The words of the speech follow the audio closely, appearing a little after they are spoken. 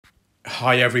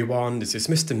Hi everyone, this is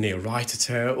Mr Neel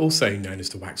Raithatha, also known as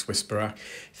the Wax Whisperer.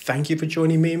 Thank you for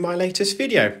joining me in my latest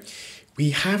video. We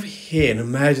have here an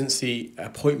emergency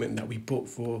appointment that we booked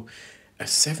for a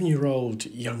 7-year-old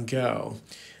young girl,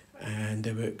 and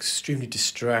they were extremely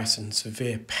distressed and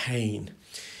severe pain.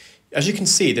 As you can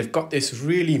see, they've got this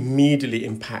really medially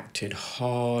impacted,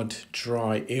 hard,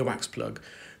 dry earwax plug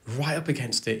right up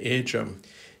against their eardrum.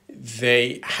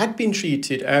 They had been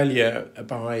treated earlier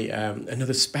by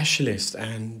another specialist,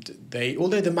 and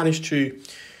although they managed to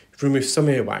remove some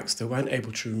earwax, they weren't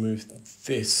able to remove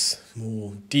this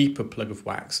more deeper plug of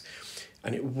wax,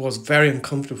 and it was very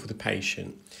uncomfortable for the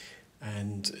patient.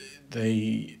 And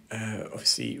they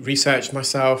obviously researched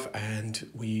myself, and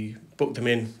we booked them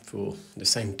in for the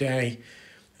same day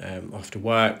after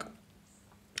work.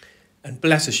 And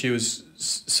bless her, she was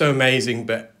so amazing.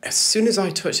 But as soon as I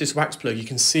touched this wax plug, you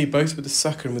can see both with the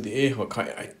sucker and with the ear hook,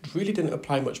 I really didn't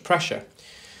apply much pressure.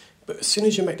 But as soon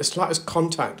as you make the slightest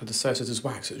contact with the surface of this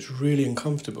wax, it was really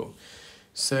uncomfortable.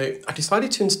 So I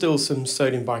decided to instill some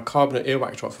sodium bicarbonate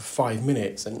earwax drop for 5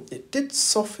 minutes, and it did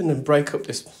soften and break up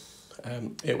this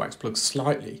earwax plug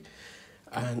slightly.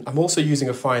 And I'm also using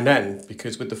a fine end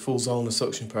because with the full Zollner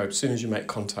suction probe, as soon as you make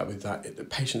contact with that, the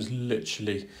patient's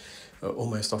literally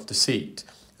almost off the seat,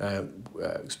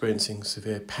 experiencing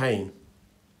severe pain.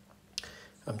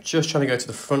 I'm just trying to go to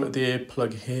the front of the ear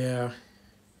plug here,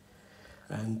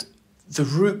 and the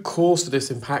root cause to this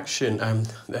impaction,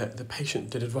 the patient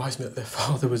did advise me that their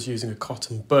father was using a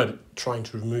cotton bud trying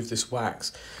to remove this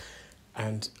wax,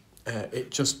 and it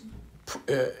just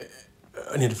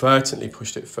inadvertently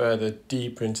pushed it further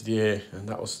deeper into the ear, and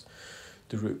that was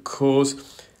the root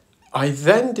cause. I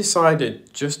then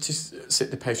decided just to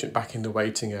sit the patient back in the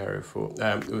waiting area for,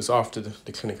 it was after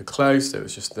the clinic had closed, so it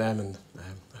was just them and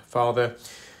their father.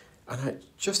 And I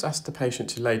just asked the patient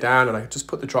to lay down, and I just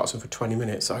put the drops in for 20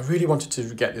 minutes. So I really wanted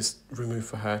to get this removed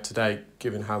for her today,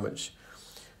 given how much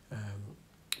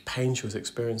pain she was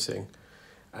experiencing.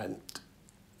 And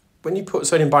when you put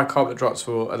sodium bicarbonate drops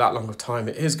for that long of time,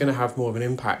 it is going to have more of an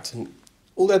impact. And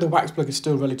although the wax plug is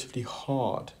still relatively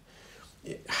hard,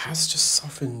 it has just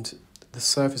softened the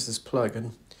surface of this plug,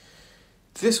 and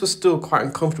this was still quite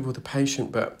uncomfortable with the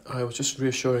patient, but I was just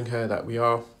reassuring her that we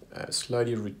are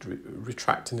slowly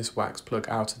retracting this wax plug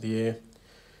out of the ear.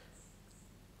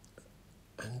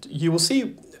 And you will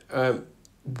see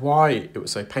why it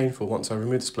was so painful once I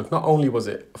removed this plug. Not only was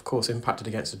it, of course, impacted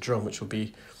against the drum, which will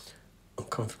be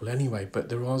uncomfortable anyway, but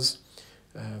there was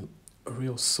a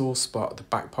real sore spot at the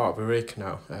back part of her ear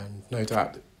canal, and no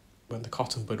doubt when the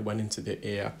cotton bud went into the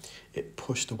ear, it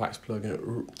pushed the wax plug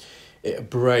and it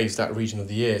abrased that region of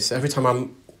the ear. So every time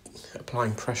I'm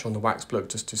applying pressure on the wax plug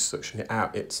just to suction it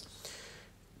out, it's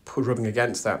rubbing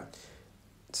against that.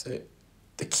 So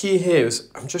the key here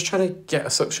is I'm just trying to get a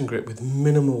suction grip with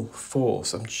minimal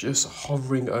force. I'm just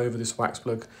hovering over this wax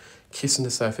plug, kissing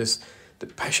the surface. The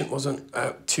patient wasn't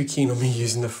too keen on me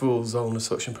using the full Zollner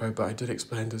suction probe, but I did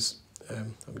explain this.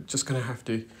 I'm just going to have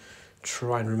to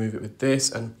try and remove it with this.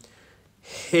 And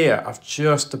here I've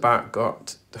just about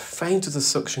got the faintest of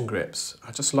suction grips.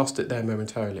 I just lost it there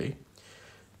momentarily.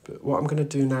 But what I'm going to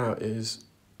do now is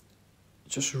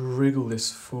just wriggle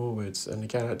this forwards. And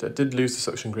again, I did lose the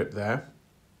suction grip there.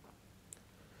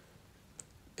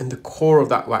 In the core of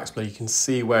that wax plug, you can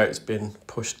see where it's been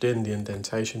pushed in, the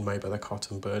indentation made by the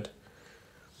cotton bud.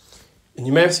 And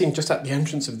you may have seen just at the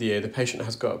entrance of the ear, the patient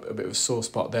has got a bit of a sore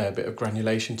spot there, a bit of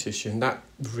granulation tissue. In that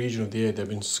region of the ear, they've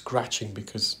been scratching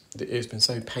because the ear's been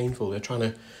so painful. They're trying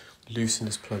to loosen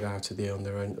this plug out of the ear on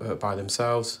their own, by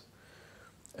themselves.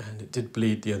 And it did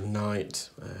bleed the other night.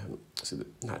 So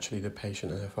that naturally, the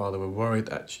patient and her father were worried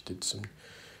that she did some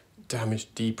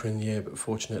damage deeper in the ear, but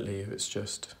fortunately, it's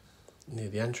just near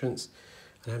the entrance.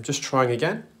 And I'm just trying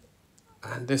again.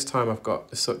 And this time I've got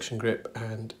the suction grip,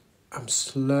 and I'm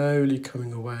slowly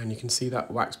coming away, and you can see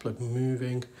that wax plug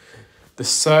moving. The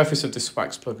surface of this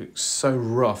wax plug is so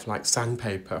rough, like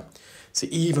sandpaper. So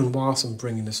even whilst I'm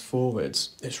bringing this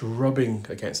forwards, it's rubbing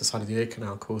against the side of the ear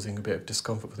canal, causing a bit of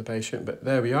discomfort for the patient. But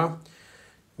there we are,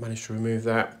 managed to remove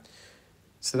that.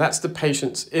 So that's the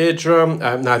patient's eardrum.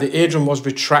 Now the eardrum was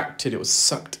retracted, it was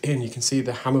sucked in. You can see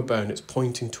the hammer bone, it's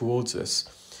pointing towards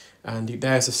us. And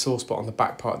there's a sore spot on the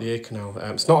back part of the ear canal.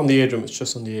 It's not on the eardrum, it's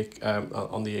just on the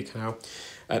ear canal.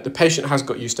 The patient has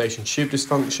got eustachian tube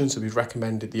dysfunction, so we've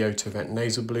recommended the O2 vent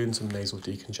nasal balloon, some nasal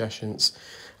decongestants.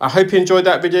 I hope you enjoyed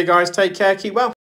that video, guys. Take care, keep well.